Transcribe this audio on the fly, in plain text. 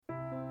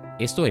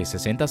Esto es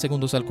 60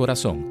 Segundos al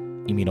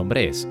Corazón y mi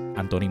nombre es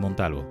Anthony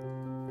Montalvo.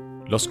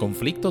 Los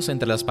conflictos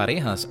entre las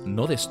parejas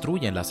no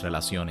destruyen las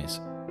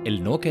relaciones.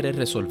 El no querer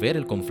resolver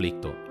el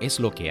conflicto es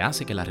lo que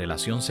hace que la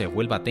relación se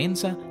vuelva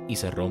tensa y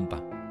se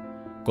rompa.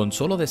 Con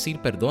solo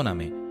decir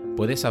perdóname,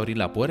 puedes abrir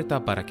la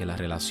puerta para que la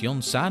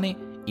relación sane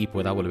y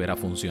pueda volver a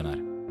funcionar.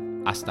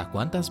 ¿Hasta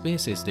cuántas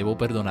veces debo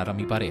perdonar a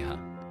mi pareja?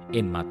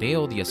 En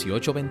Mateo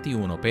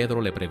 18:21,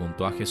 Pedro le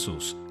preguntó a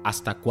Jesús,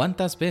 ¿hasta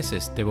cuántas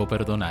veces debo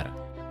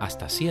perdonar?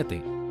 ¿Hasta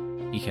 7?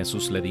 Y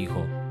Jesús le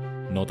dijo,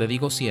 no te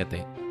digo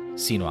 7,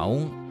 sino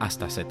aún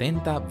hasta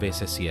 70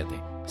 veces 7.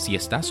 Si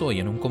estás hoy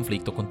en un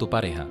conflicto con tu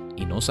pareja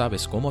y no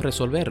sabes cómo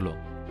resolverlo,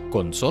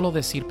 con solo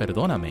decir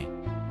perdóname,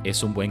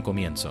 es un buen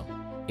comienzo.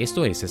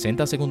 Esto es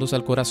 60 Segundos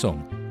al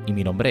Corazón y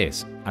mi nombre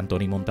es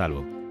Anthony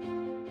Montalvo.